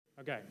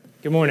Okay,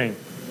 good morning.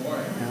 Good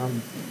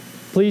morning.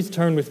 Please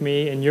turn with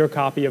me in your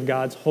copy of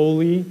God's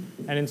holy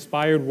and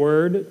inspired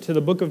word to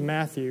the book of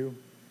Matthew,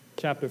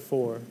 chapter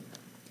 4.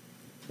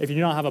 If you do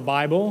not have a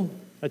Bible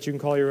that you can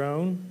call your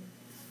own,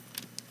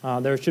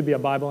 there should be a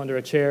Bible under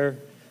a chair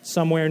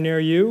somewhere near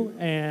you,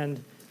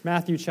 and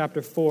Matthew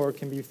chapter 4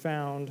 can be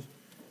found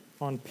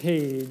on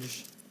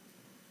page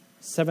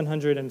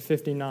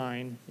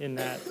 759 in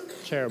that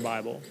chair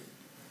Bible.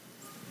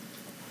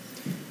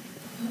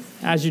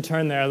 As you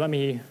turn there, let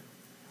me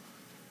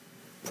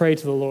pray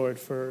to the Lord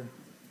for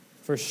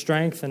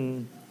strength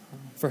and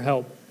for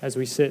help as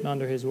we sit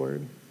under His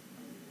Word.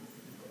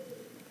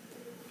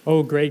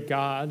 O great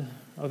God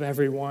of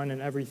everyone and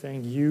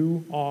everything,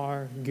 you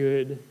are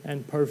good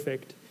and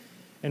perfect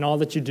in all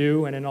that you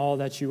do and in all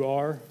that you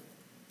are.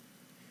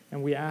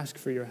 And we ask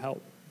for your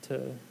help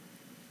to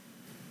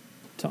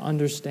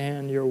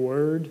understand your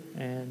Word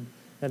and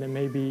that it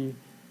may be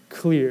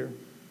clear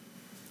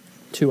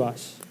to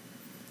us.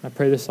 I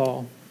pray this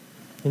all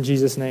in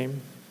Jesus'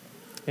 name.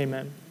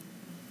 Amen.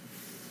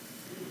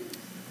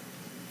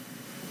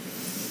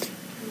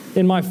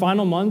 In my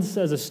final months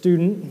as a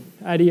student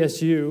at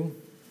ESU,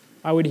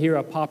 I would hear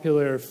a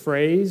popular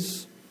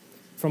phrase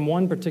from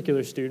one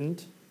particular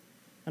student,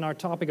 and our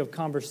topic of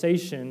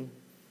conversation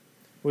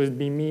would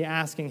be me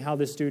asking how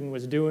this student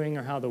was doing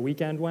or how the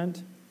weekend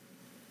went.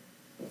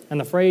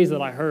 And the phrase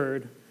that I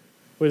heard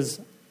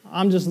was,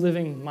 "I'm just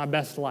living my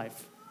best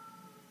life."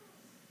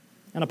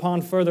 And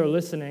upon further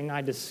listening,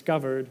 I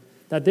discovered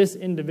that this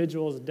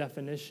individual's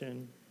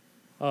definition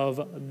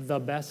of the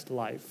best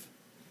life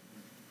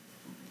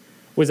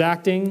was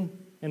acting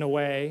in a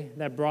way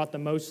that brought the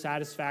most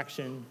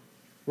satisfaction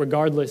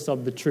regardless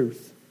of the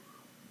truth.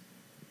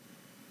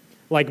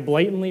 Like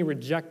blatantly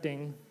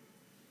rejecting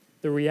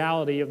the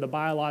reality of the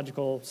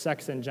biological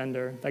sex and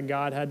gender that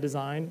God had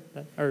designed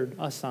or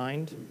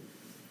assigned,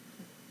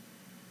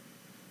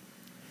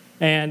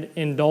 and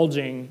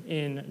indulging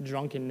in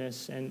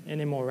drunkenness and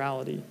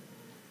immorality.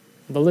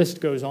 The list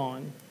goes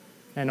on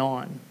and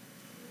on.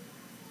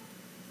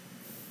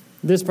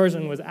 This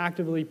person was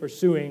actively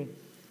pursuing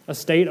a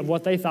state of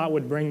what they thought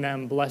would bring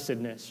them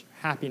blessedness,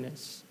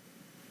 happiness.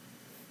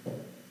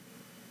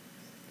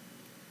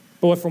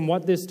 But from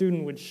what this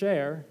student would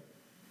share,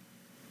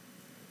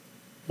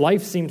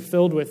 life seemed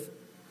filled with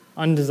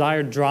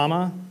undesired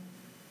drama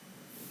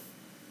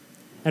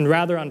and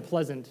rather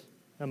unpleasant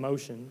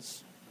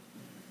emotions.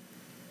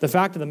 The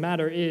fact of the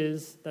matter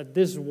is that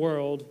this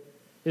world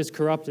is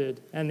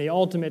corrupted, and the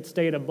ultimate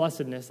state of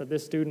blessedness that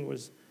this student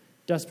was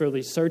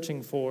desperately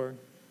searching for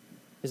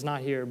is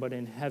not here, but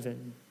in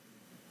heaven.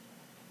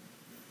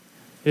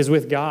 It is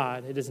with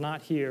God. It is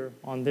not here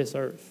on this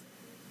earth.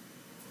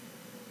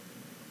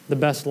 The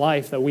best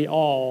life that we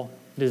all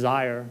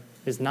desire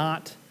is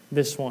not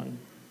this one,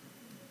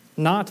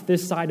 not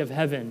this side of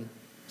heaven,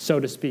 so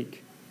to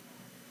speak.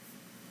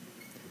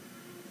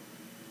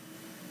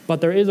 But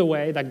there is a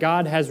way that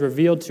God has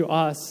revealed to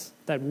us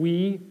that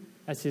we,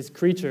 as His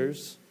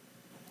creatures,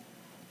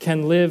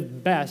 can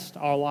live best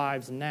our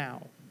lives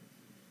now.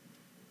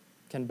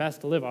 Can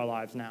best live our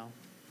lives now.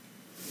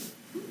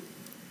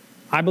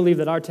 I believe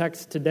that our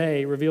text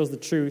today reveals the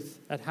truth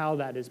at how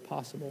that is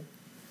possible.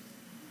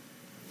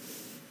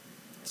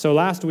 So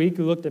last week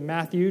we looked at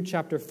Matthew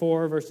chapter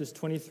 4, verses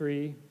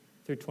 23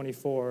 through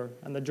 24.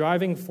 And the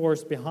driving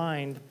force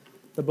behind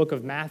the book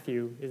of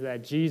Matthew is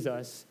that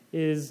Jesus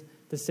is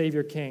the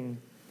Savior King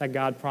that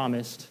God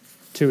promised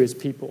to His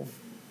people.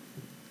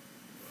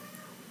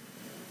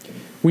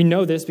 We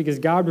know this because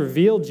God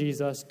revealed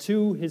Jesus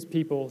to His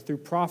people through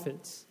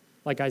prophets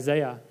like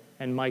Isaiah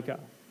and Micah.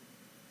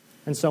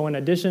 And so in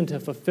addition to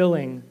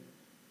fulfilling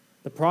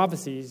the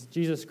prophecies,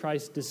 Jesus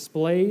Christ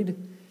displayed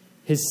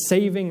His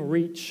saving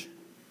reach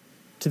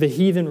to the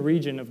heathen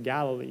region of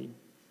Galilee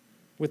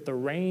with the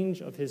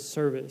range of His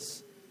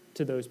service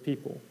to those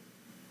people.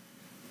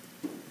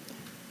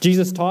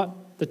 Jesus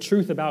taught the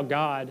truth about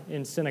God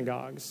in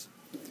synagogues,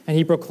 and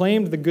He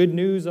proclaimed the good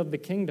news of the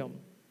kingdom,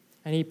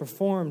 and He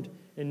performed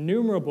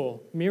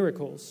innumerable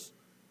miracles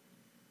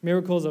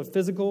of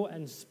physical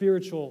and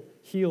spiritual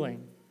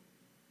healing.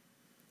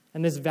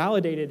 And this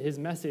validated His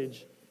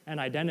message and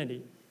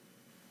identity.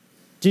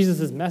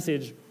 Jesus'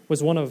 message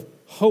was one of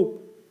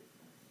hope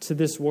to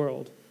this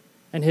world,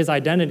 and His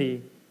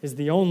identity is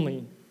the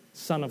only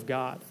Son of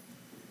God.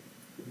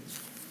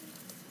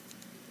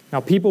 Now,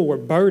 people were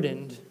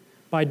burdened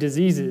by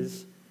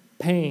diseases,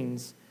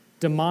 pains,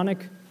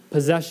 demonic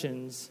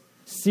possessions,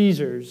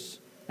 seizures,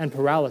 and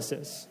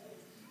paralysis.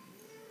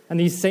 And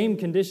these same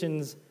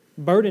conditions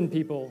burden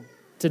people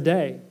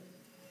today.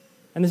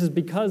 And this is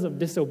because of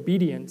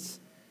disobedience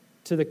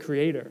to the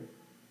Creator,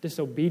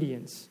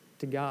 disobedience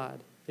to God.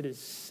 It is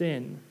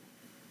sin.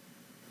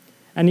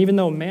 And even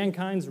though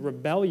mankind's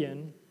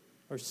rebellion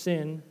or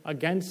sin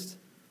against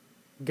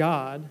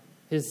God,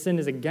 his sin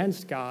is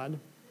against God,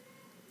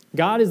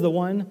 God is the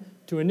one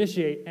to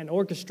initiate and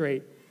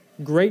orchestrate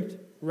great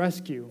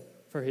rescue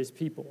for His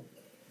people.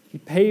 He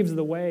paves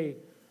the way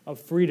of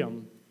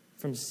freedom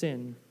from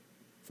sin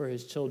for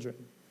His children.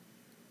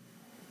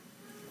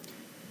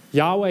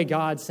 Yahweh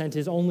God sent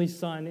his only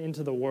Son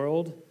into the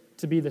world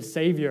to be the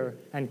Savior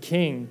and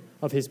King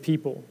of his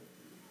people.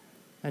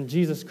 And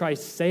Jesus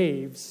Christ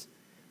saves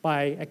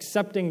by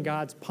accepting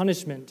God's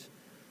punishment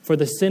for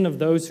the sin of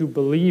those who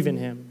believe in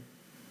him.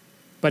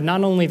 But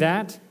not only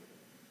that,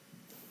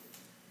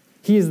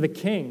 he is the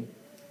King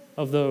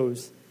of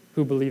those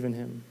who believe in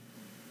him.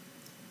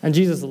 And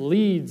Jesus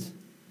leads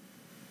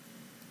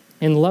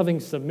in loving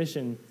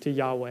submission to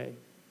Yahweh,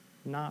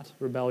 not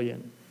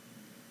rebellion.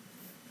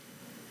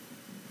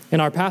 In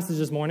our passage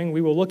this morning,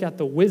 we will look at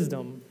the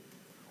wisdom,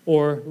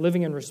 or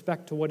living in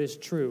respect to what is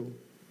true,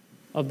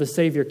 of the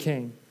Savior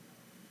King.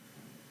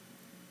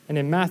 And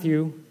in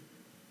Matthew,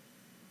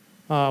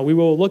 we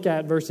will look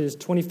at verses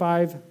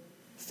 25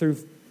 through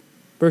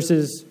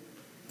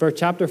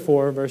chapter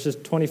 4, verses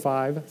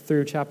 25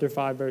 through chapter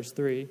 5, verse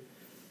 3.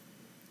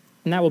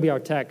 And that will be our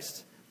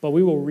text. But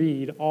we will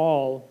read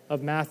all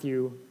of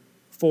Matthew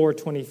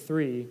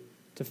 4:23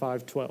 to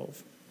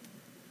 5:12.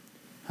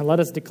 And let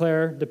us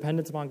declare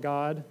dependence upon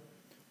God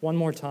one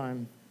more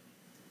time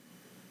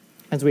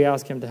as we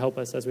ask him to help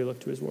us as we look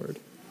to his word.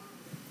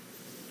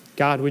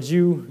 God, would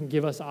you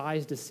give us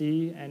eyes to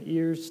see and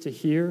ears to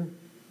hear?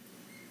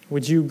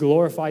 Would you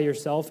glorify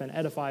yourself and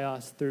edify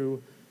us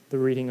through the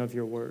reading of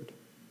your word?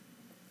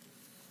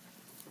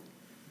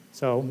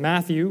 So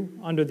Matthew,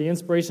 under the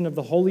inspiration of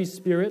the Holy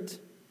Spirit,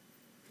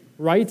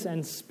 writes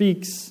and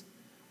speaks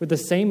with the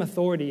same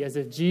authority as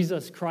if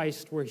Jesus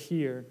Christ were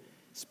here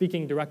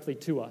speaking directly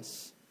to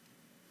us,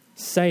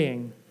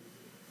 saying,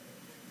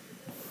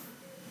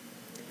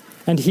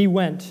 "And he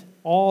went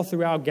all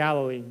throughout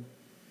Galilee,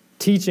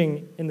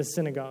 teaching in the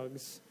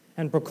synagogues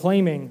and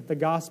proclaiming the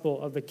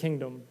gospel of the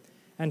kingdom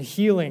and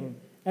healing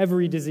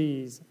every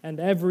disease and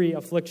every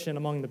affliction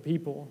among the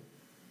people.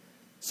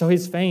 So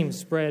his fame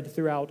spread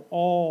throughout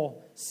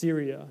all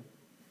Syria,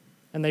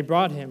 and they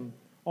brought him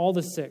all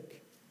the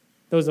sick,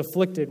 those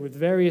afflicted with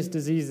various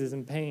diseases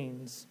and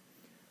pains,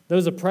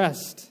 those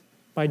oppressed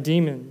by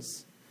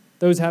demons,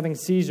 those having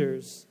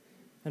seizures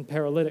and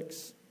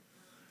paralytics.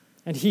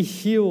 And he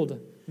healed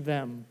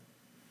them.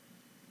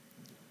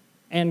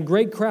 And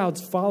great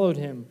crowds followed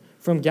him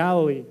from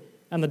Galilee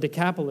and the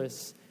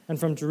Decapolis, and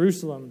from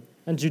Jerusalem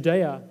and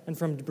Judea, and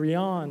from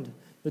beyond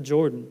the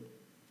Jordan."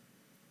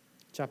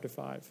 Chapter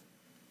 5.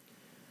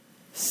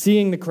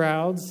 Seeing the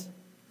crowds,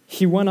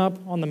 he went up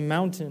on the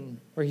mountain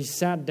where he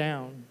sat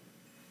down.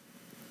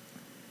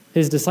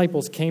 His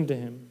disciples came to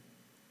him,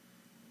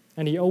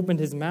 and he opened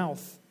his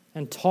mouth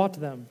and taught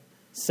them,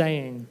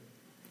 saying,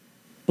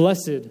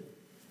 "Blessed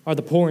are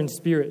the poor in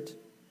spirit,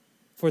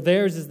 for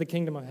theirs is the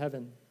kingdom of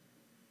heaven.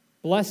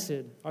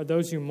 Blessed are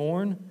those who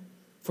mourn,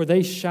 for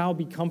they shall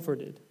be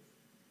comforted.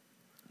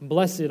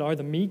 Blessed are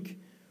the meek,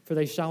 for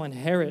they shall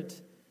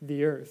inherit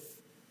the earth.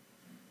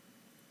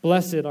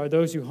 Blessed are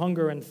those who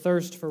hunger and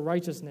thirst for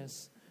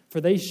righteousness,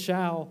 for they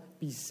shall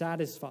be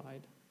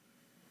satisfied.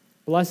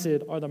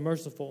 Blessed are the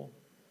merciful,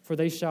 for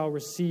they shall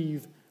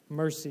receive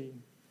mercy.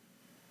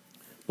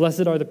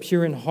 Blessed are the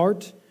pure in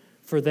heart,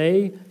 for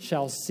they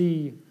shall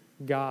see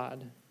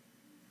God.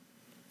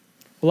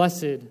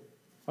 Blessed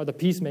are the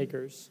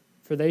peacemakers,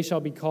 for they shall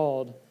be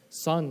called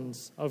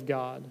sons of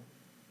God.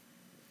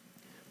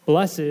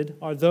 Blessed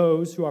are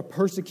those who are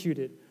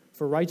persecuted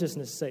for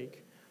righteousness'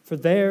 sake, for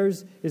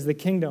theirs is the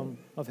kingdom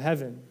of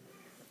heaven.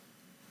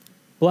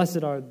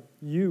 Blessed are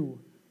you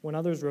when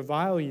others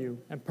revile you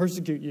and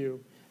persecute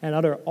you and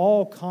utter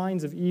all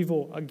kinds of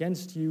evil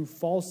against you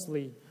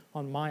falsely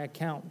on my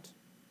account.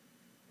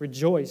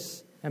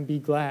 Rejoice and be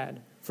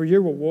glad, for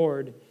your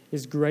reward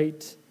is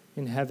great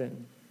in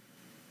heaven.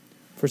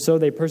 For so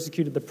they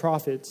persecuted the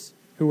prophets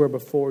who were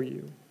before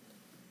you."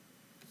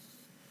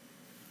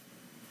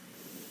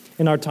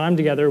 In our time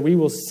together, we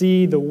will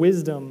see the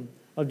wisdom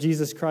of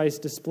Jesus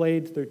Christ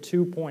displayed through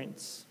 2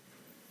 points: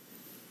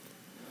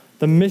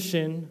 the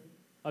mission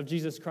of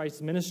Jesus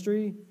Christ's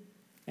ministry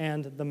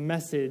and the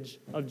message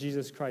of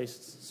Jesus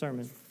Christ's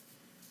sermon.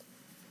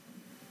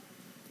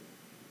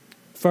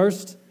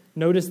 First,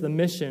 notice the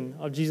mission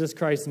of Jesus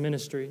Christ's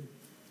ministry.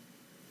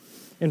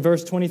 In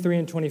verse 23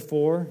 and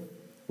 24,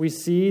 we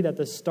see that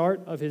the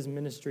start of his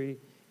ministry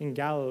in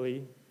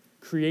Galilee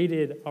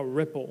created a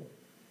ripple,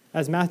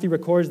 as Matthew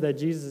records that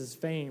Jesus'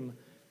 fame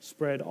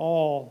spread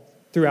all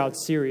throughout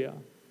Syria.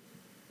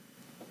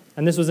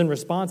 And this was in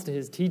response to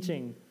his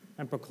teaching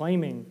and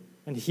proclaiming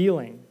and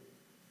healing.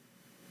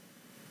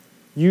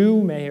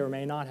 You may or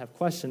may not have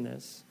questioned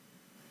this,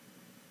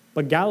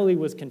 but Galilee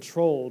was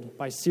controlled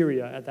by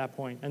Syria at that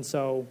point. And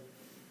so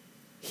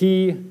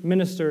he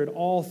ministered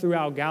all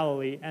throughout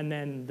Galilee, and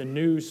then the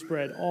news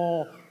spread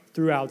all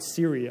throughout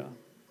Syria.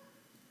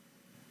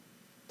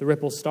 The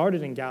ripple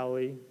started in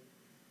Galilee,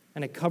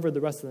 and it covered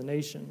the rest of the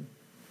nation.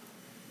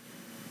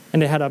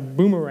 And it had a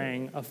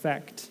boomerang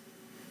effect,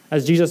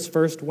 as Jesus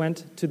first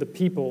went to the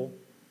people,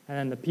 and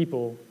then the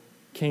people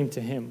came to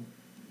him.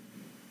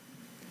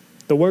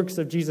 The works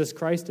of Jesus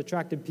Christ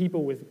attracted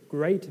people with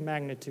great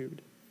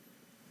magnitude.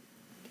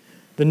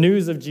 The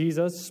news of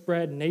Jesus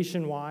spread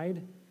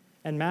nationwide,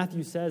 and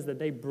Matthew says that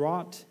they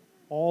brought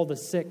all the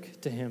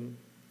sick to him.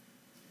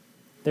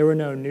 There were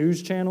no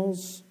news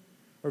channels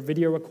or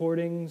video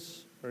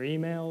recordings or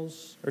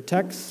emails or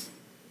texts.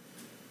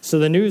 So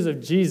the news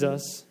of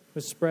Jesus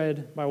was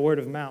spread by word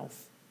of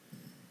mouth.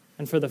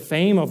 And for the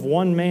fame of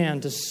one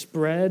man to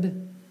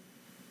spread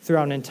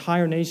throughout an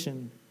entire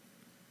nation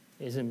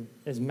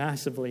is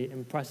massively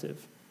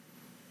impressive.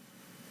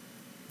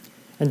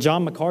 And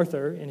John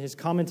MacArthur, in his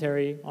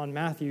commentary on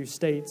Matthew,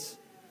 states,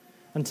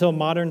 "Until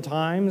modern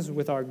times,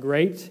 with our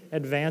great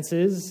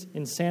advances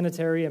in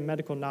sanitary and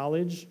medical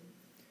knowledge,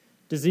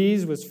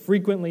 disease was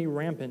frequently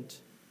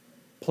rampant.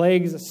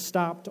 Plagues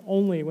stopped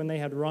only when they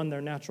had run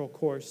their natural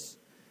course,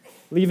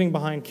 leaving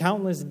behind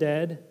countless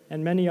dead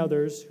and many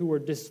others who were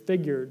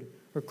disfigured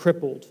or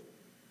crippled.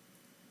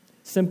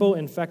 Simple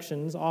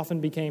infections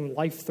often became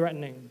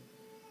life-threatening.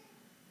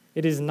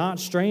 It is not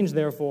strange,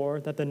 therefore,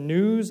 that the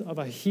news of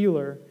a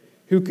healer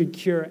who could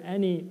cure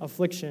any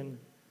affliction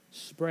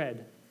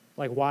spread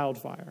like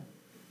wildfire."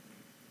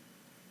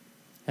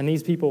 And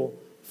these people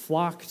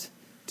flocked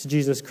to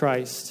Jesus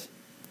Christ,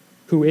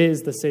 who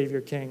is the Savior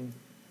King,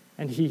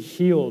 and he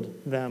healed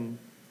them.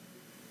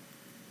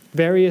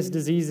 Various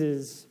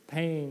diseases,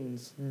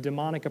 pains,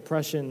 demonic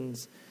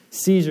oppressions,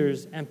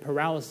 seizures, and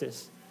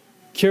paralysis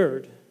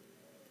cured.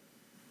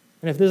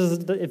 And if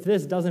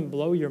this doesn't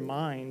blow your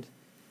mind,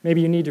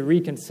 maybe you need to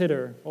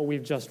reconsider what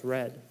we've just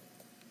read.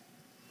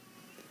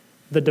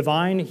 The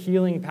divine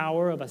healing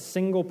power of a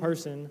single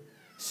person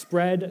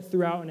spread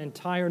throughout an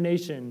entire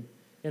nation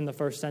in the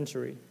first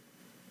century.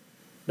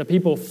 The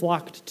people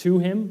flocked to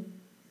him,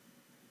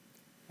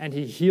 and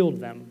he healed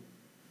them.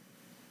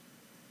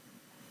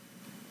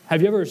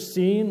 Have you ever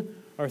seen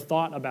or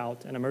thought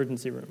about an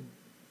emergency room?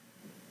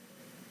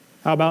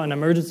 How about an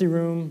emergency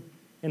room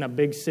in a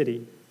big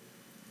city?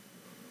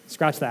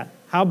 Scratch that.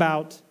 How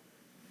about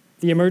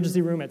the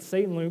emergency room at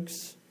St.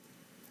 Luke's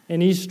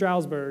in East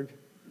Stroudsburg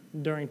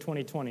during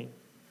 2020?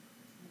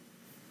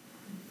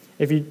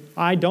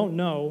 I don't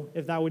know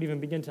if that would even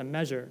begin to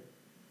measure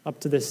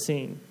up to this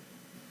scene.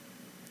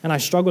 And I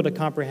struggle to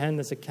comprehend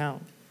this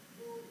account.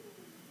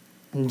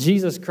 And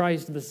Jesus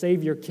Christ, the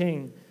Savior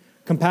King,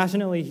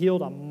 compassionately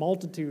healed a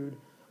multitude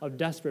of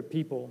desperate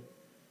people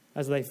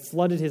as they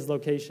flooded his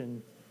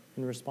location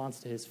in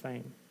response to his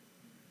fame.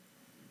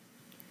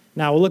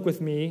 Now, look with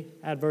me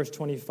at verse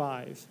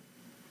 25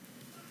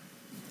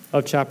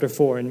 of chapter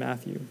 4 in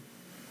Matthew.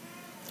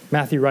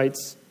 Matthew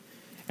writes,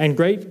 "And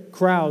great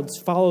crowds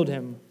followed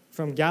him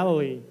from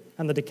Galilee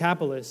and the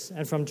Decapolis,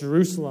 and from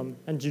Jerusalem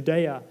and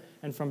Judea,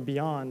 and from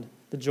beyond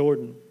the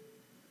Jordan."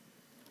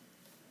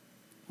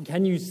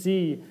 Can you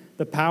see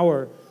the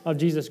power of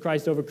Jesus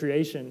Christ over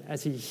creation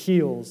as he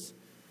heals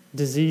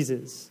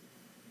diseases?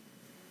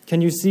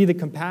 Can you see the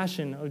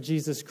compassion of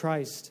Jesus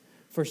Christ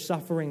for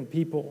suffering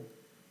people?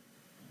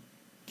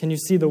 Can you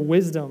see the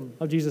wisdom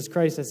of Jesus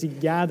Christ as he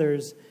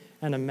gathers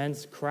an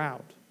immense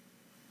crowd?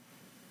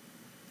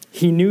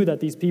 He knew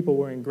that these people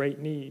were in great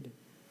need.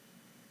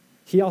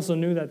 He also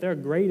knew that their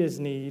greatest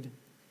need,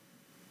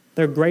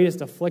 their greatest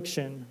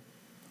affliction,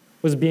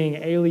 was being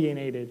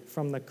alienated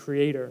from the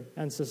creator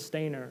and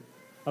sustainer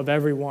of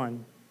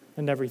everyone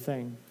and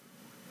everything.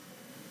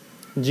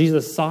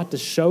 Jesus sought to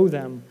show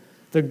them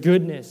the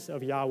goodness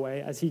of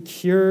Yahweh as he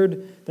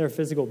cured their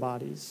physical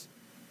bodies.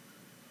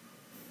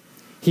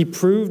 He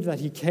proved that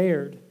he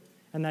cared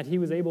and that he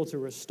was able to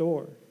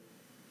restore.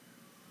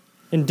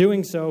 In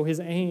doing so, his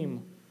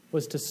aim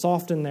was to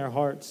soften their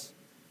hearts,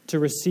 to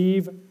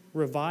receive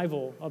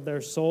revival of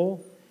their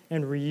soul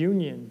and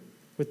reunion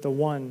with the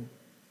one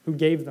who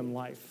gave them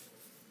life.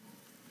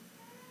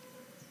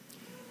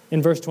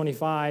 In verse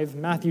 25,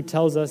 Matthew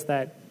tells us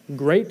that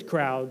great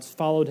crowds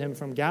followed him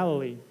from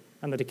Galilee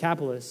and the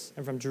Decapolis,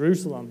 and from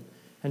Jerusalem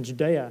and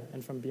Judea,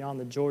 and from beyond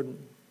the Jordan.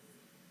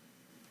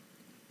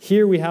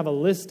 Here we have a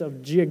list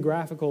of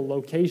geographical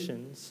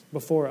locations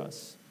before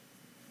us,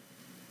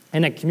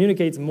 and it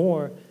communicates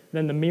more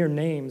than the mere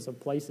names of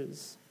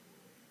places.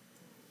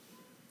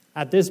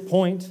 At this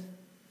point,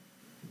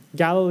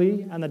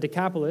 Galilee and the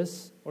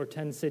Decapolis, or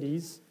 10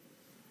 cities,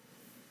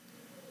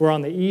 were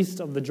on the east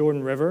of the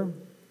Jordan River,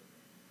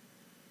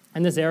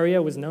 and this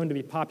area was known to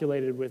be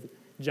populated with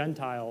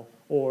Gentile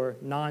or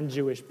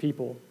non-Jewish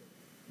people,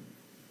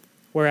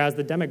 whereas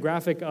the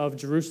demographic of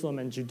Jerusalem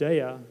and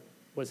Judea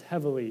was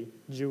heavily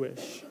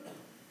Jewish.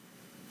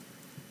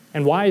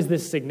 And why is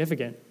this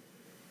significant?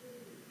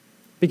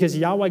 Because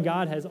Yahweh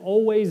God has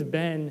always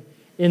been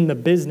in the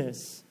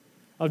business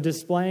of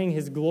displaying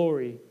his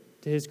glory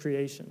to his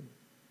creation,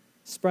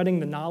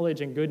 spreading the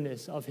knowledge and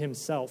goodness of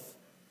himself.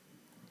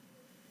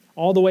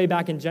 All the way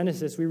back in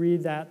Genesis, we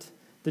read that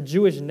the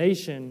Jewish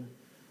nation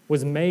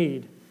was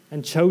made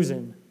and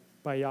chosen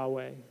by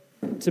Yahweh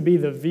to be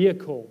the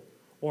vehicle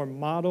or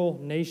model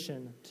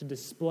nation to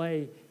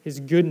display his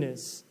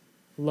goodness,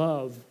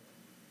 love,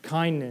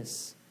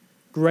 kindness,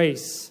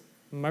 grace,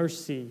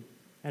 mercy,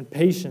 and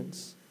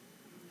patience,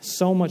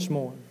 so much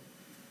more,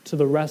 to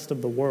the rest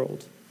of the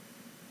world.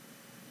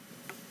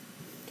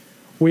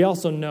 We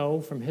also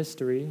know from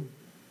history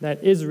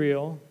that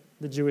Israel,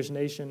 the Jewish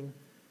nation,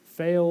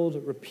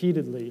 failed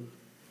repeatedly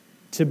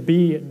to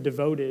be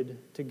devoted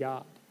to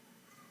God.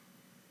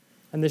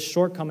 And this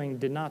shortcoming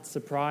did not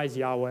surprise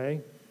Yahweh,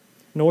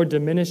 nor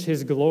diminish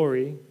his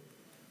glory,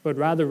 but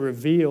rather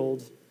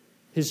revealed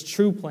his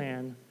true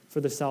plan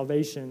for the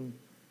salvation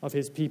of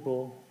his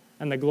people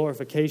and the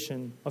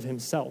glorification of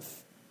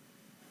himself.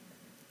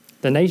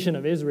 The nation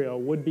of Israel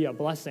would be a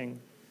blessing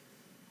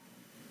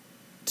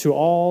to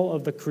all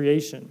of the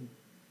creation,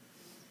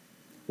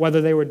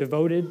 whether they were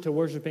devoted to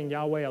worshiping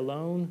Yahweh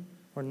alone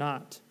or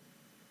not.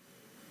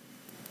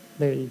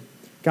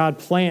 God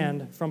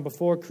planned from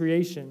before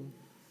creation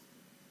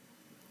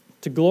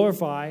to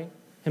glorify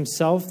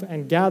himself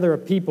and gather a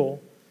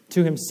people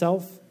to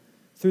himself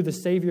through the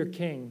Savior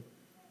King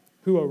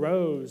who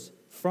arose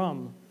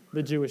from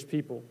the Jewish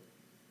people.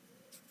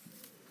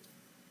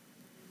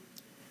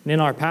 And in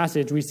our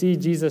passage, we see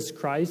Jesus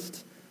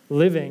Christ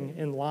living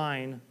in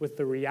line with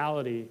the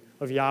reality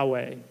of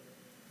Yahweh.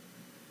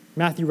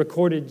 Matthew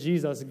recorded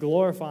Jesus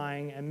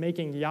glorifying and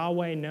making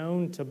Yahweh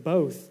known to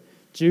both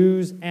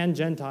Jews and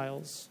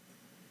Gentiles.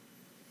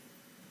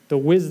 The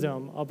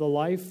wisdom of the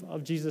life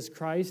of Jesus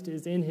Christ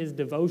is in his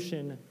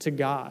devotion to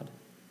God,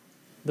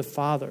 the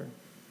Father,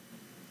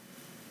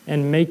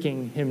 and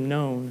making him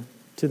known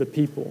to the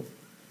people.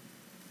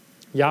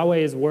 Yahweh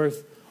is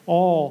worth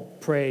all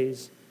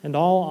praise and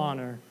all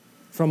honor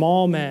from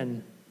all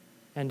men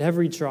and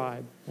every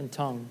tribe and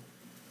tongue.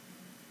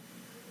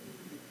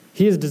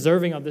 He is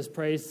deserving of this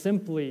praise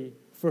simply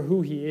for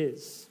who he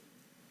is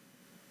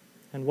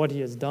and what he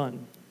has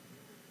done.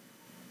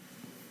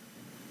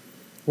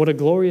 What a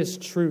glorious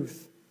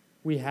truth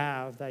we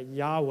have that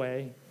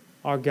Yahweh,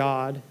 our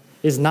God,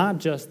 is not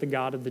just the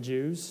God of the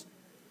Jews,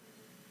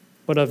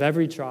 but of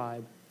every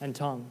tribe and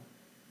tongue.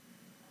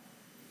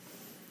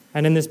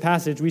 And in this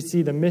passage, we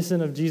see the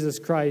mission of Jesus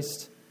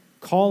Christ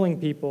calling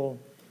people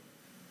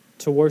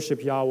to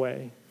worship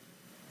Yahweh,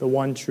 the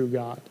one true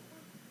God.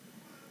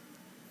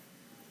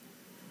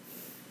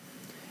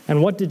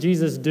 And what did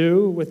Jesus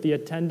do with the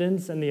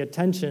attendance and the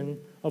attention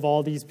of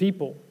all these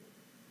people?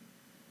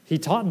 He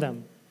taught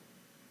them.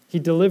 He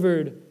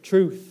delivered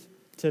truth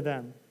to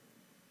them.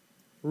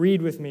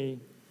 Read with me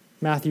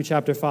Matthew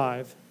chapter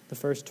 5, the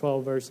first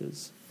 12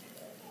 verses.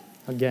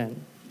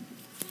 Again.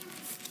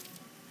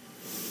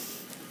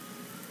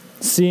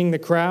 Seeing the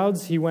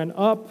crowds, he went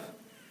up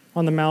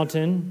on the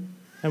mountain,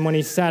 and when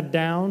he sat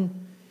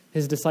down,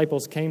 his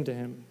disciples came to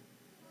him.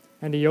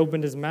 And he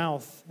opened his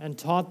mouth and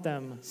taught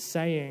them,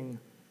 saying,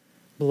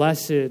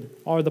 "Blessed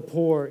are the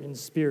poor in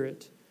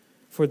spirit,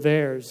 for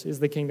theirs is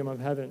the kingdom of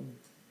heaven.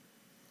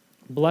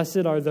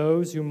 Blessed are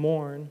those who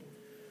mourn,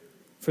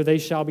 for they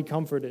shall be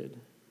comforted.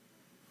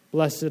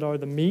 Blessed are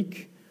the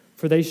meek,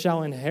 for they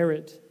shall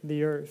inherit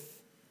the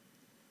earth.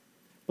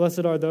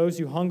 Blessed are those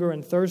who hunger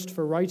and thirst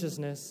for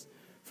righteousness,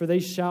 for they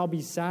shall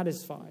be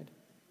satisfied.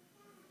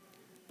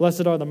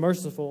 Blessed are the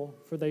merciful,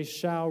 for they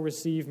shall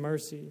receive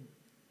mercy.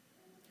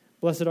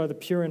 Blessed are the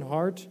pure in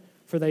heart,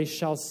 for they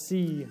shall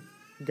see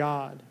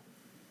God.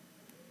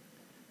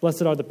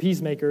 Blessed are the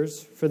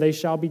peacemakers, for they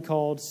shall be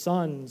called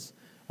sons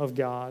of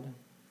God.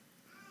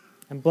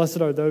 And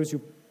blessed are those who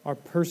are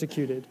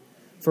persecuted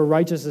for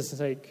righteousness'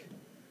 sake,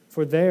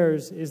 for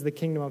theirs is the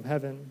kingdom of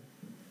heaven.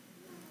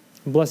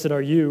 And blessed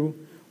are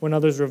you when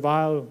others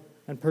revile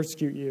and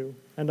persecute you,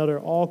 and utter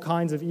all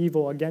kinds of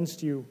evil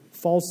against you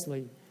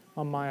falsely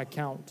on my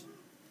account.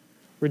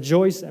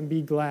 Rejoice and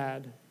be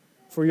glad,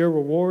 for your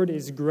reward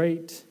is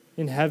great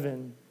in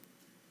heaven,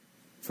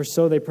 for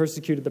so they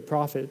persecuted the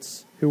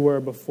prophets who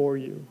were before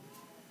you."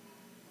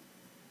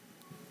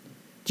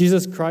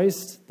 Jesus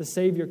Christ, the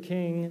Savior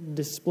King,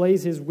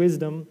 displays his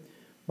wisdom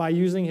by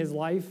using his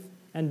life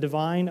and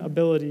divine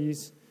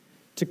abilities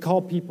to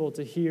call people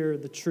to hear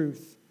the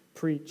truth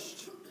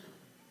preached.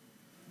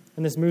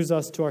 And this moves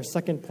us to our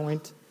second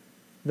point,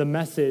 the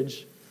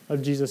message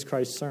of Jesus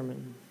Christ's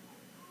sermon.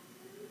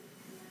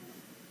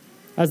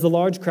 As the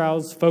large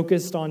crowds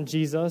focused on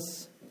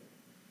Jesus,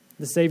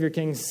 the Savior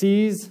King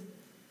sees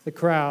the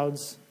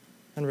crowds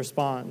and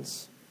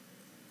responds.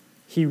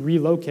 He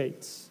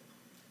relocates.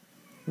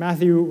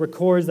 Matthew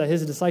records that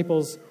his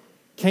disciples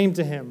came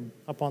to him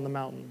upon the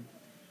mountain.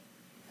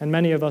 And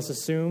many of us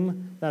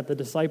assume that the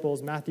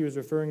disciples Matthew is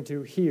referring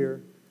to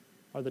here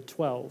are the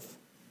 12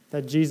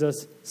 that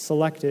Jesus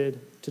selected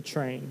to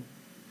train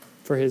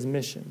for his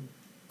mission.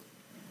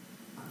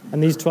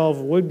 And these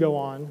 12 would go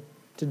on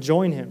to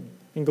join him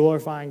in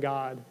glorifying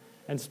God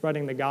and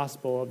spreading the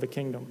gospel of the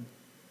kingdom.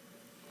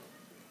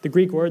 The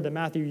Greek word that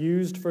Matthew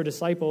used for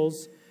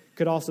disciples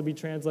could also be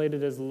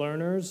translated as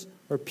learners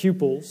or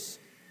pupils.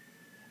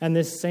 And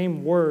this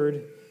same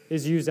word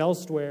is used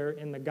elsewhere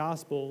in the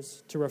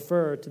Gospels to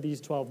refer to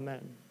these 12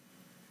 men.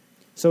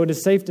 So it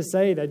is safe to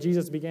say that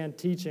Jesus began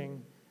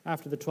teaching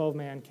after the 12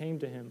 men came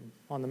to him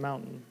on the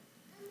mountain.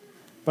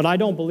 But I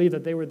don't believe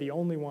that they were the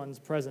only ones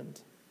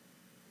present.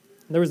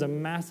 There was a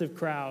massive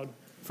crowd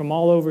from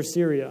all over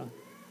Syria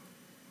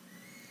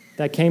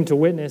that came to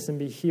witness and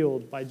be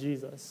healed by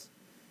Jesus.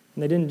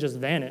 And they didn't just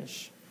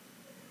vanish.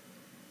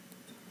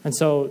 And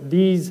so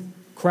these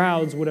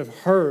crowds would have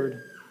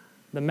heard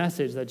the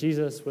message that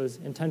Jesus was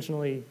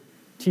intentionally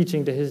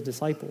teaching to his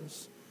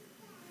disciples.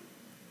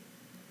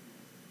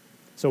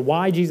 So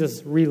why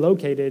Jesus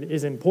relocated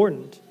is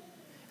important,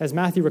 as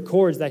Matthew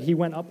records that he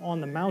went up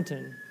on the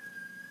mountain.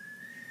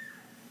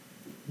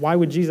 Why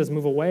would Jesus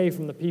move away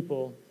from the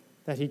people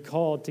that he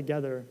called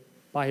together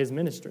by his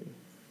ministry?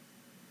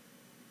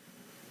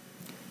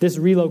 This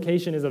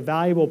relocation is a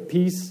valuable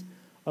piece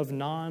of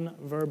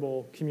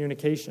nonverbal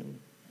communication.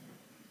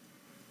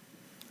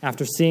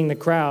 After seeing the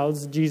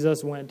crowds,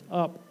 Jesus went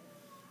up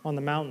on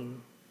the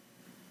mountain.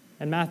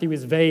 And Matthew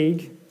is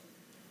vague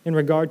in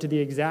regard to the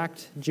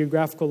exact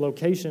geographical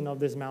location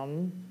of this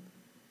mountain,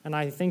 and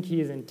I think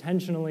he is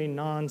intentionally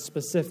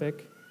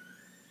non-specific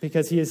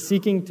because he is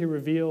seeking to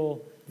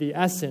reveal the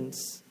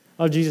essence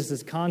of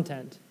Jesus'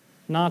 content,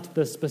 not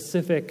the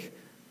specific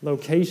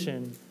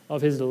location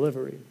of his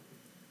delivery.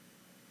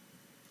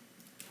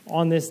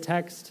 On this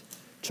text,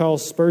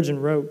 Charles Spurgeon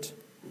wrote,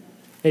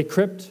 "A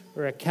crypt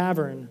or a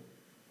cavern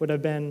would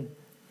have been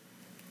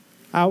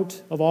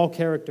out of all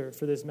character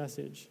for this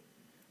message,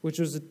 which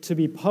was to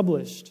be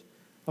published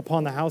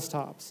upon the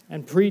housetops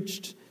and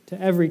preached to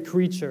every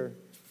creature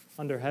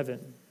under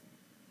heaven."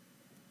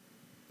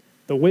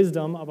 The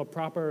wisdom of a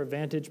proper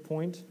vantage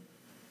point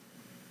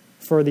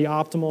for the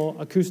optimal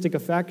acoustic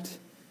effect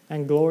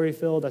and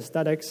glory-filled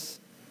aesthetics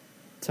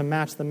to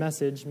match the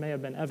message may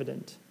have been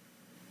evident.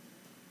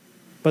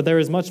 But there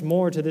is much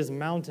more to this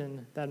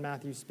mountain that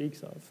Matthew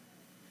speaks of.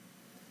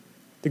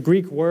 The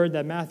Greek word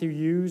that Matthew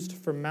used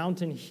for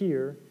mountain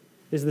here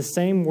is the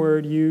same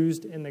word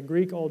used in the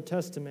Greek Old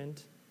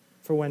Testament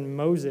for when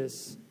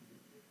Moses,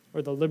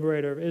 or the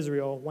liberator of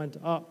Israel, went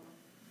up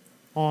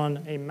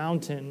on a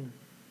mountain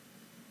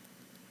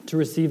to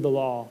receive the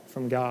law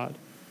from God.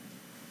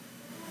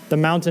 The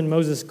mountain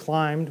Moses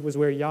climbed was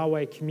where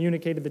Yahweh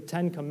communicated the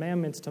 10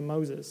 Commandments to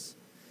Moses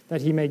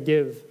that he may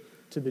give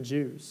to the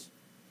Jews.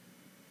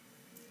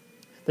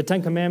 The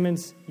 10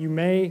 Commandments you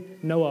may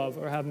know of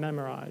or have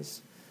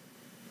memorized.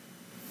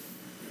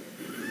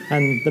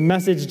 And the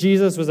message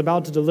Jesus was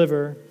about to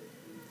deliver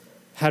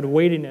had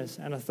weightiness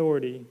and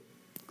authority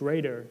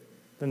greater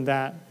than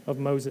that of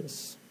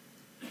Moses.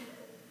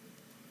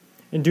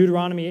 In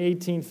Deuteronomy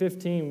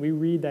 18:15, we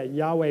read that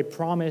Yahweh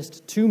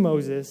promised to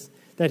Moses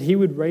that he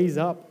would raise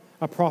up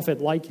a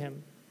prophet like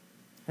him.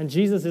 And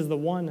Jesus is the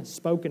one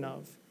spoken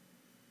of.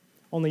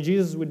 Only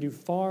Jesus would do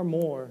far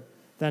more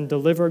than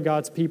deliver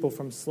God's people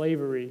from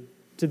slavery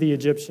to the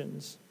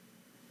Egyptians.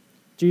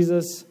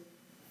 Jesus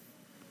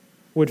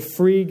would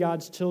free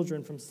God's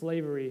children from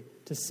slavery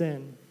to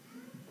sin.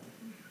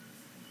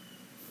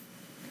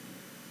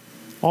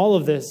 All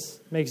of this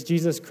makes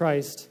Jesus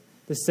Christ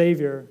the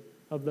Savior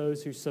of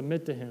those who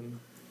submit to him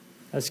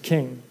as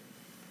King.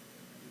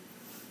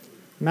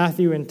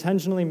 Matthew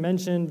intentionally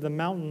mentioned the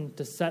mountain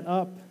to set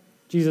up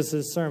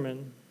Jesus'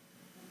 sermon.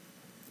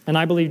 And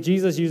I believe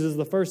Jesus uses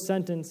the first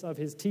sentence of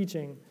his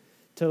teaching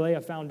to lay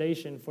a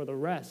foundation for the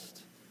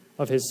rest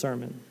of his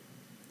sermon.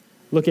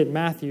 Look at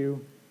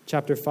Matthew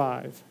chapter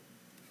 5,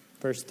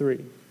 verse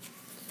 3.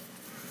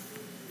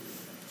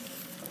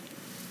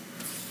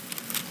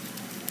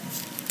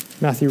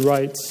 Matthew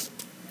writes,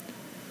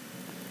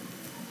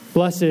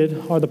 "Blessed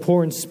are the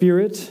poor in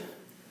spirit,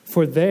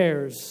 for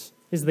theirs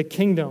is the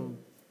kingdom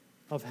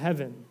of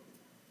heaven."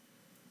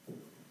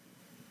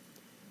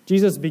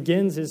 Jesus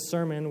begins his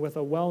sermon with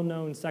a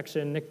well-known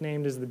section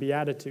nicknamed as the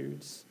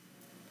Beatitudes.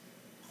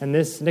 And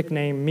this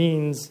nickname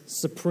means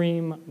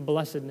supreme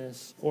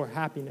blessedness or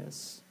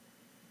happiness.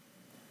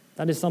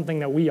 That is something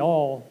that we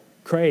all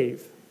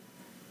crave.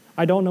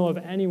 I don't know of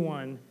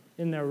anyone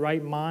in their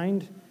right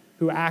mind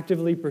who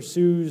actively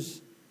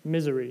pursues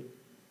misery.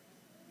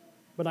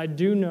 But I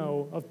do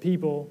know of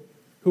people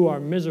who are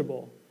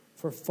miserable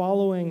for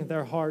following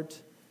their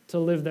heart to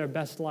live their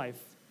best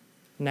life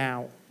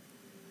now.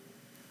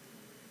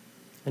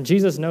 And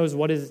Jesus knows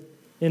what is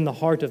in the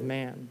heart of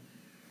man.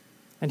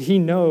 And he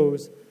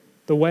knows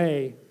the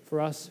way for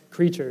us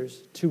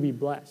creatures to be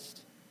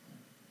blessed.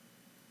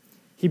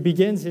 He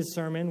begins his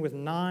sermon with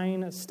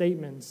 9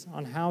 statements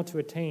on how to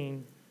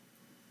attain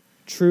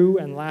true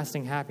and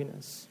lasting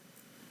happiness.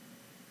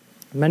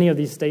 Many of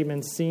these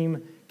statements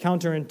seem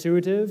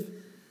counterintuitive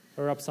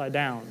or upside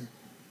down,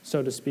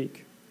 so to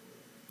speak.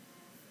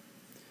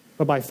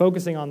 But by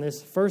focusing on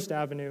this first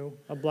avenue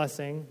of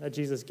blessing that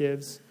Jesus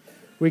gives,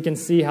 we can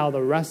see how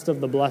the rest of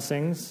the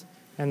blessings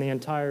and the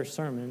entire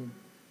sermon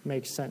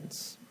makes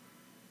sense.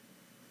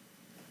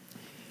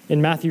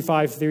 In Matthew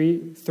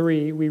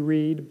 5:3, we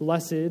read,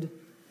 "Blessed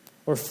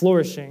or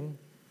flourishing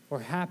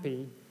or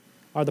happy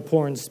are the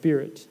poor in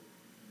spirit,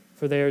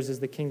 for theirs is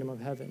the kingdom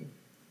of heaven."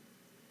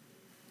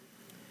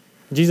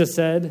 Jesus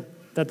said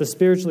that the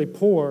spiritually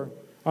poor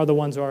are the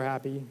ones who are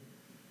happy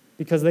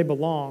because they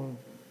belong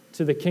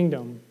to the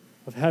kingdom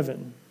of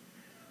heaven.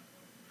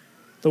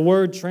 The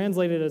word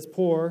translated as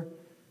poor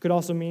could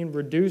also mean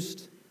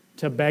reduced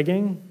to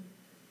begging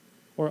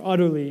or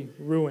utterly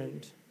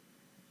ruined.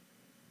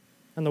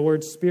 And the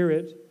word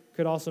spirit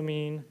could also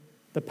mean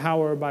the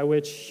power by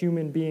which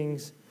human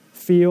beings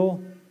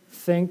feel,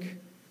 think,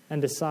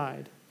 and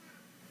decide.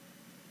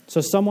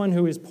 So someone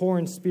who is poor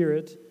in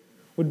spirit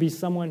would be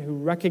someone who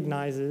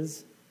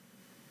recognizes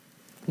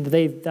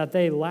that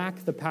they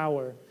lack the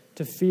power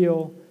to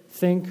feel,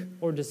 think,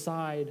 or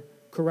decide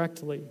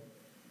correctly,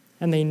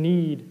 and they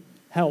need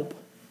help.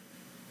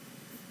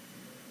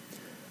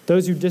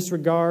 Those who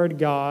disregard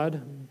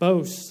God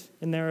boast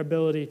in their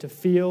ability to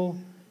feel,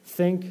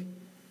 think,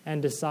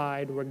 and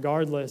decide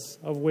regardless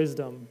of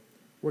wisdom,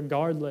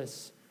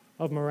 regardless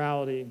of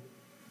morality.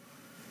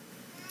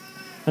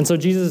 And so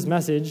Jesus'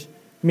 message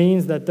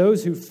means that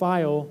those who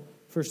file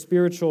for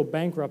spiritual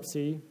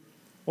bankruptcy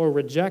or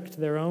reject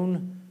their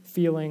own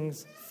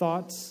feelings,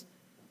 thoughts,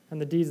 and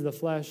the deeds of the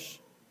flesh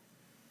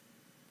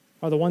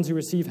are the ones who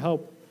receive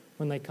help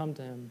when they come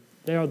to him.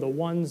 They are the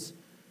ones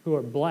who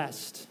are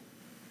blessed.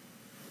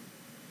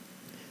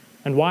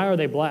 And why are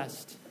they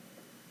blessed?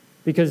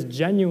 Because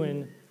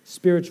genuine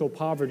spiritual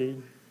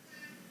poverty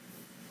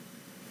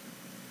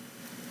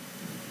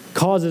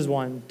causes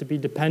one to be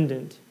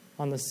dependent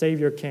on the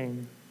Savior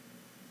King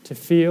to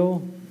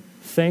feel,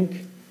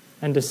 think,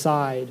 and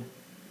decide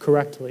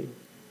correctly.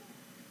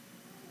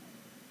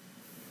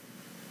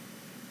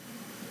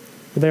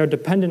 They are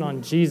dependent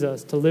on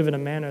Jesus to live in a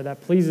manner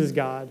that pleases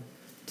God,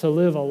 to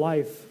live a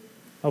life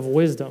of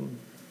wisdom.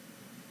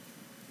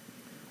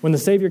 When the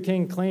Savior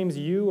King claims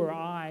you or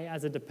I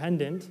as a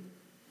dependent,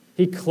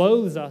 he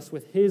clothes us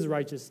with his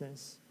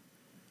righteousness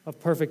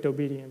of perfect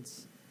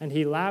obedience, and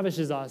he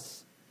lavishes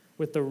us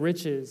with the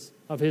riches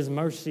of his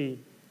mercy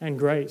and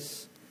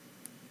grace.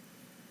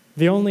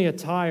 The only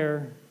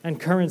attire and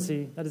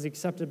currency that is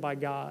accepted by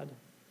God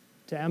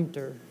to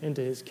enter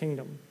into his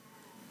kingdom.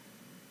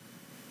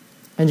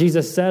 And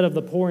Jesus said of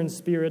the poor in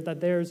spirit that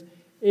theirs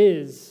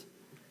is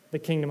the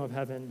kingdom of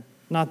heaven.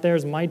 Not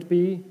theirs might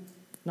be,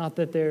 not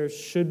that theirs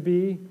should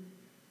be,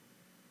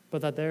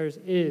 but that theirs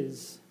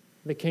is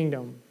the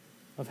kingdom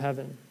of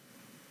heaven.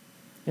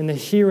 In the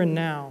here and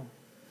now,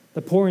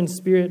 the poor in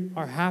spirit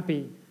are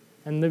happy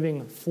and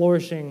living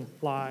flourishing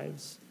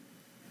lives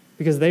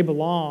because they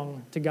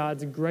belong to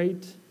God's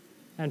great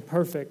and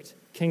perfect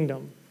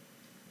kingdom.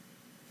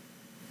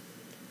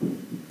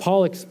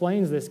 Paul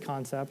explains this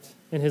concept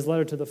in his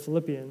letter to the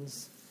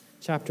Philippians,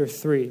 chapter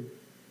 3.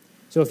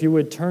 So if you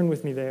would turn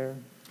with me there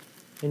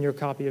in your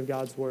copy of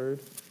God's Word.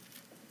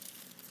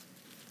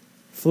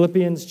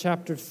 Philippians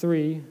chapter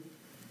 3,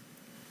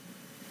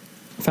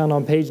 found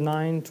on page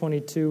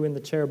 922 in the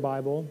Chair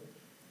Bible,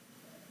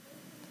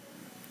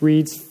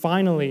 reads,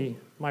 "Finally,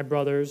 my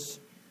brothers,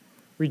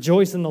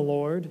 rejoice in the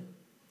Lord.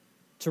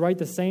 To write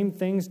the same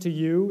things to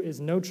you is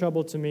no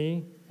trouble to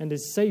me and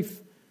is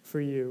safe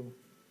for you.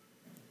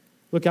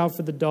 Look out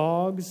for the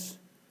dogs.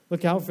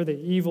 Look out for the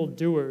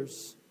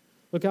evildoers.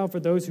 Look out for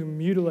those who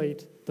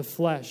mutilate the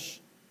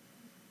flesh.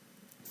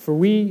 For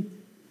we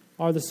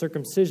are the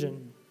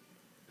circumcision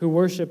who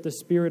worship the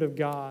Spirit of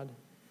God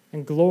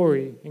and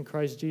glory in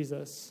Christ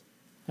Jesus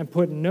and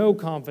put no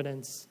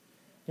confidence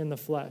in the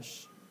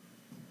flesh.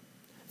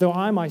 Though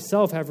I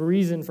myself have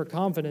reason for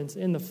confidence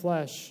in the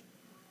flesh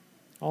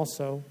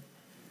also.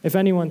 If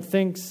anyone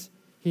thinks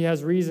he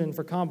has reason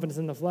for confidence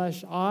in the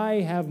flesh,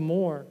 I have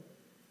more.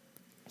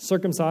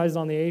 Circumcised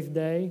on the 8th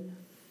day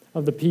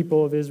of the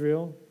people of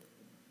Israel,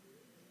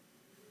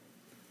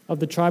 of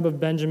the tribe of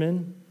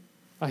Benjamin,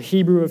 a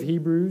Hebrew of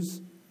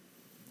Hebrews,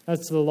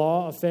 as to the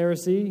law, a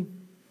Pharisee,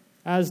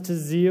 as to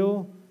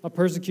zeal, a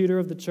persecutor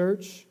of the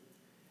church,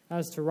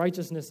 as to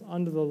righteousness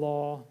under the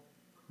law,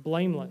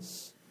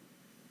 blameless.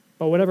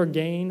 But whatever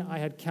gain I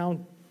had,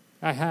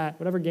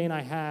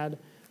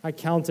 I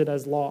counted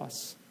as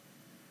loss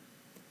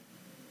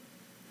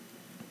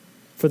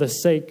for the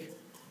sake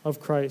of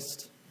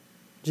Christ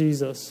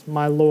Jesus,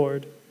 my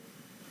Lord.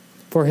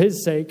 For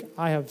his sake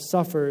I have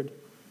suffered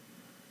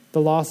the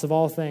loss of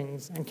all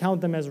things and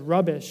count them as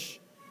rubbish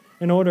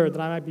in order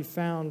that I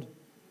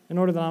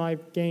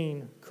might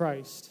gain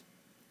Christ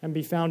and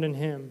be found in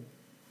him,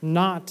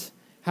 not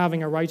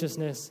having a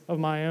righteousness of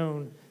my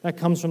own that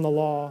comes from the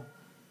law,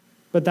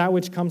 but that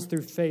which comes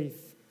through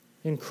faith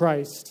in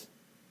Christ,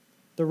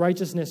 the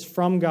righteousness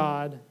from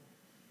God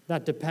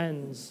that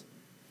depends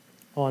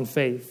on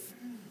faith."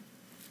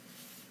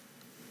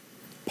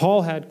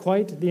 Paul had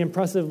quite the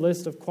impressive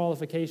list of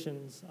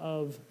qualifications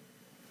of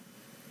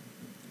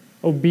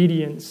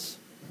obedience,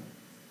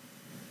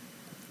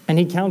 and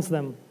he counts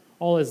them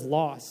all as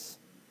loss.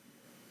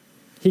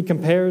 He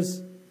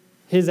compares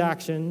his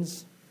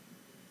actions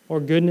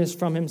or goodness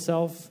from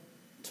himself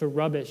to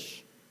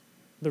rubbish,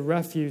 the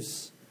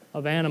refuse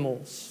of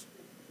animals.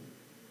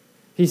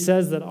 He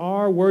says that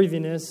our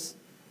worthiness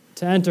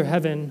to enter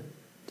heaven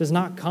does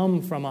not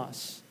come from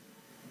us,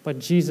 but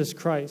Jesus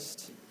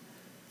Christ,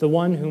 the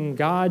one whom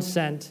God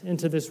sent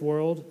into this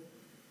world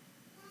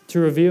to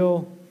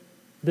reveal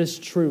this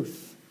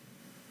truth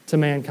to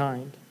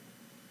mankind.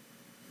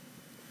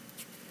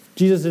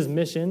 Jesus'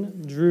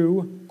 mission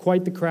drew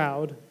quite the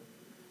crowd,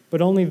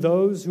 but only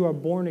those who are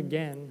born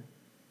again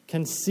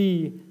can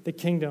see the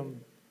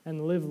kingdom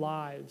and live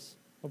lives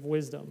of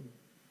wisdom.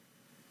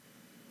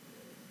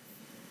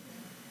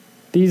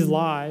 These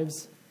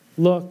lives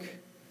look,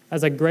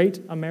 as a great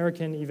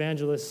American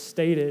evangelist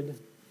stated,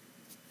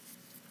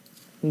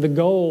 the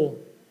goal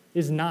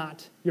is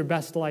not your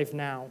best life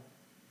now.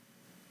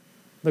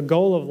 The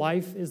goal of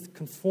life is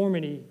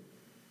conformity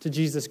to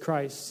Jesus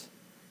Christ.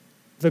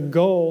 The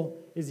goal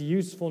is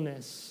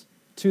usefulness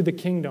to the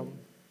kingdom.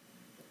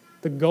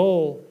 The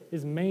goal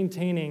is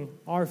maintaining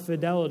our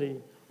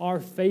fidelity, our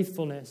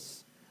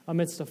faithfulness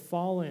amidst a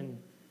fallen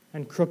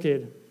and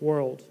crooked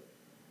world.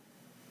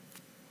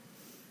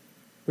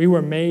 We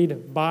were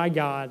made by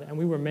God and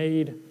we were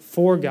made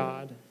for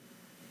God.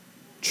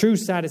 True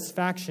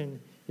satisfaction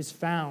is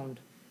found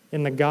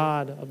in the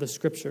God of the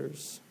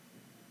Scriptures.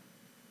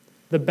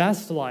 The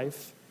best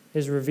life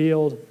is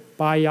revealed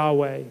by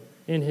Yahweh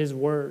in His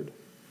Word.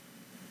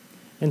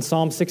 In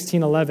Psalm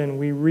 16:11,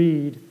 we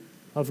read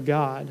of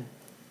God,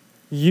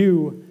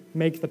 You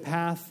make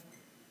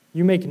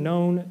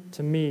known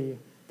to me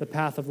the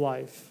path of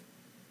life.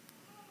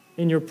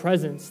 In your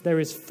presence there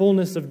is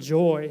fullness of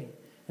joy,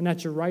 and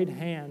at your right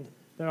hand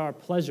there are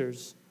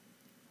pleasures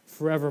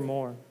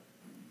forevermore.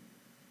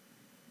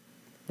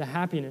 The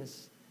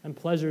happiness and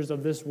pleasures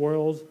of this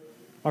world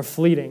are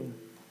fleeting.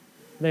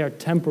 They are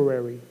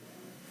temporary.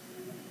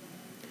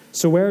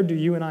 So where do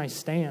you and I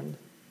stand?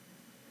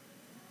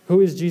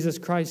 Who is Jesus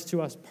Christ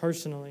to us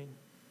personally?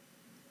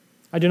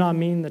 I do not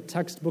mean the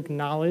textbook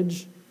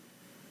knowledge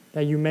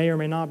that you may or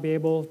may not be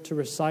able to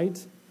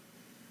recite.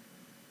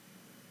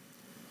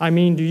 I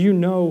mean, do you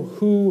know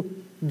who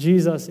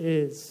Jesus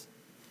is?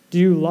 Do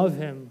you love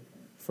Him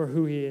for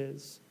who He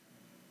is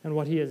and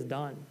what He has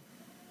done?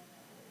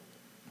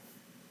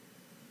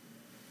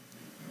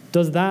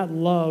 Does that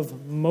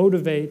love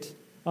motivate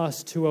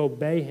us to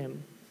obey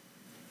Him?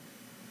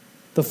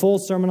 The full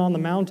Sermon on the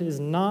Mount is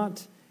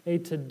not a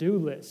to-do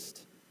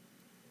list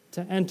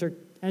to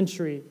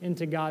entry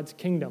into God's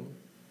kingdom,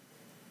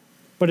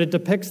 but it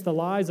depicts the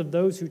lives of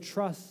those who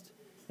trust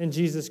in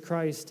Jesus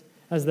Christ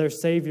as their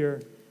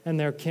Savior and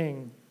their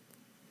King.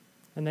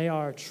 And they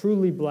are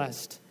truly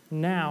blessed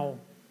now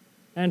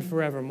and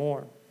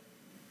forevermore.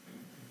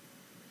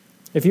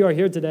 If you are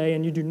here today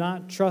and you do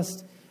not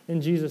trust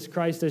in Jesus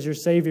Christ as your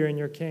Savior and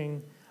your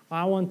King,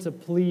 I want to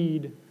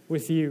plead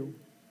with you.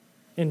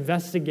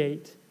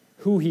 Investigate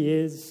who He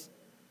is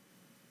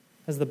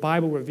as the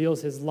Bible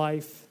reveals His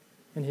life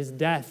and His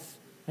death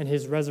and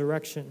His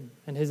resurrection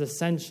and His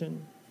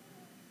ascension.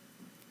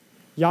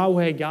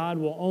 Yahweh God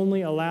will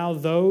only allow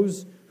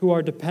those who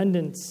are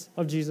dependents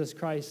of Jesus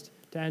Christ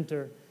to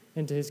enter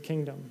into His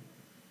kingdom.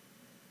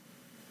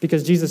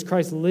 Because Jesus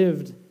Christ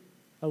lived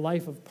a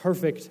life of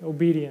perfect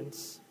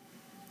obedience.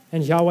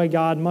 And Yahweh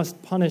God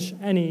must punish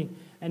any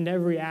and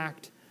every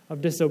act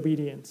of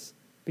disobedience,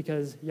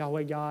 because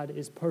Yahweh God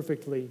is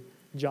perfectly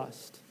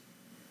just.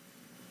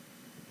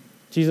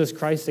 Jesus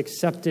Christ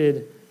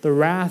accepted the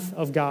wrath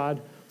of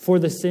God for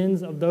the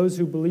sins of those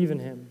who believe in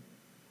Him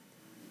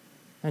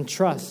and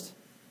trust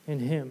in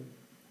Him,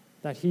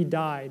 that He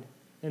died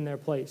in their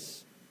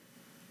place.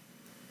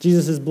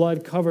 Jesus'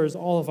 blood covers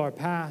all of our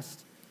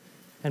past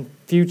and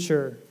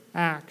future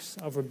acts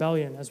of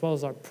rebellion, as well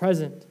as our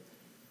present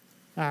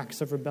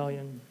acts of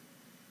rebellion.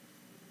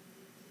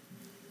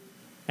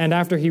 And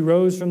after He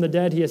rose from the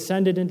dead, He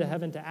ascended into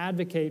heaven to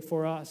advocate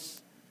for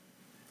us.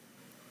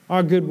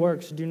 Our good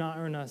works do not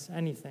earn us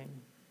anything,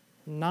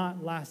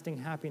 not lasting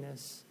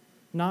happiness,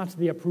 not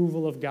the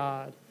approval of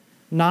God,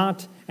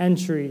 not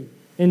entry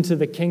into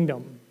the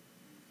kingdom.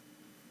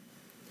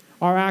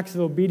 Our acts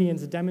of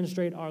obedience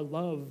demonstrate our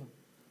love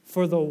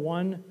for the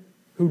one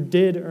who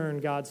did earn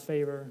God's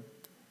favor,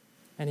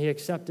 and He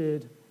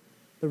accepted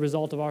the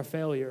result of our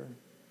failure.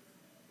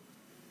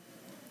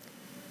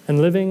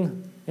 And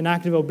living in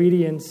active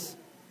obedience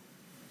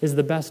is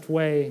the best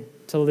way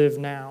to live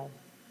now.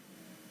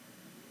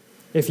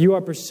 If you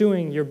are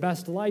pursuing your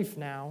best life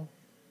now,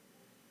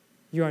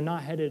 you are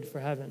not headed for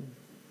heaven.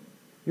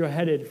 You are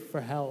headed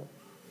for hell.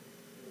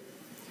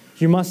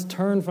 You must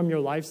turn from your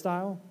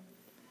lifestyle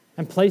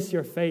and place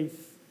your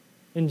faith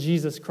in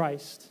Jesus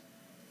Christ.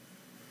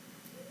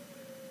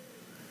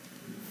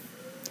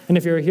 And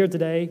if you're here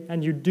today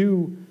and you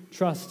do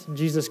trust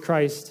Jesus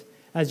Christ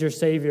as your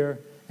Savior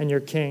and your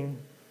King,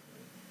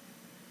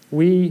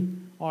 we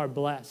are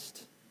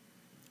blessed.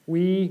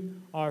 We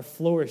are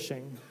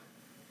flourishing.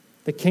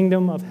 The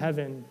kingdom of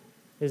heaven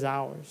is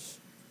ours.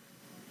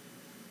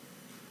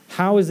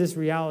 How is this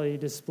reality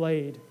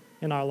displayed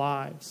in our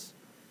lives?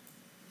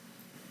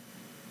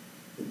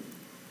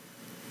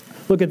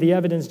 Look at the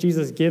evidence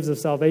Jesus gives of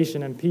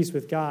salvation and peace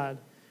with God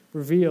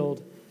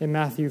revealed in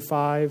Matthew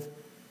 5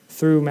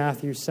 through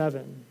Matthew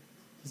 7.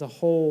 It's a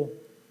whole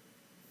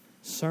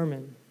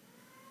sermon.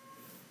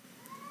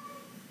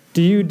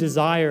 Do you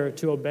desire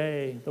to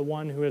obey the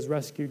one who has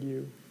rescued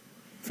you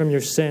from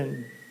your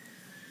sin?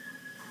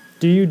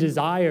 Do you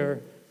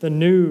desire the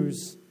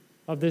news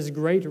of this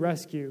great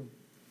rescue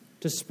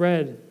to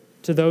spread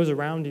to those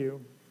around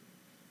you,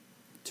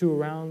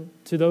 to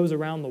those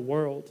around the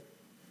world?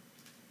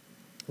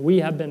 We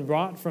have been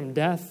brought from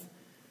death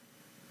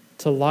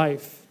to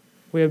life.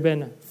 We have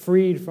been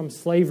freed from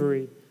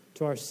slavery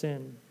to our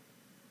sin.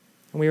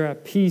 And we are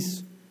at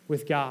peace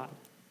with God.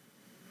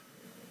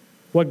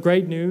 What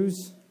great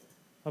news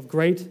of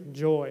great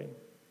joy.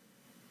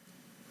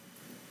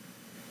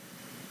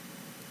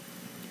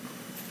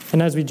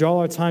 And as we draw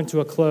our time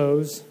to a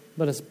close,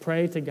 let us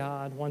pray to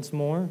God once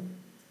more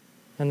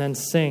and then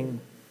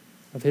sing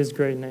of his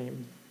great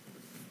name.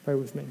 Pray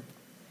with me.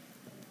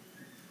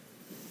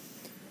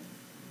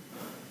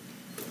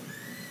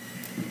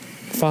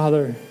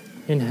 Father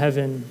in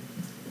heaven,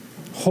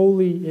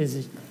 holy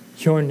is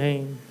your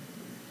name.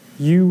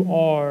 You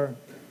are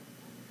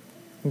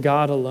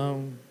God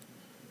alone.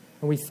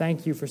 And we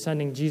thank you for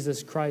sending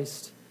Jesus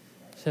Christ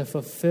to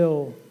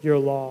fulfill your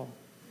law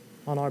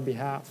on our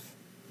behalf.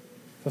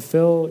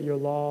 Fulfill your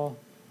law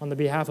on the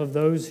behalf of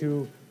those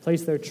who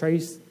place their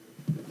trust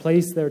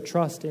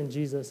in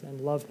Jesus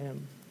and love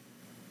him.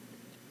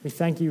 We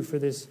thank you for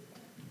this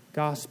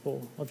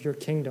gospel of your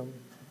kingdom.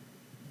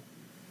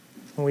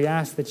 And we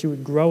ask that you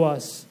would grow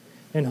us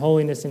in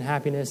holiness and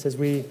happiness as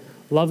we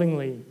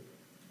lovingly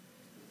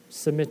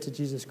submit to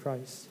Jesus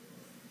Christ.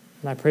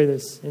 And I pray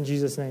this in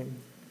Jesus' name.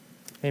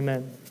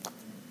 Amen.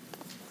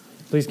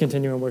 Please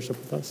continue in worship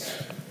with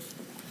us.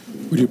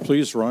 Would you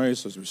please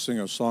rise as we sing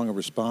a song of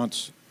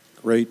response?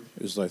 Great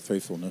is thy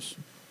faithfulness.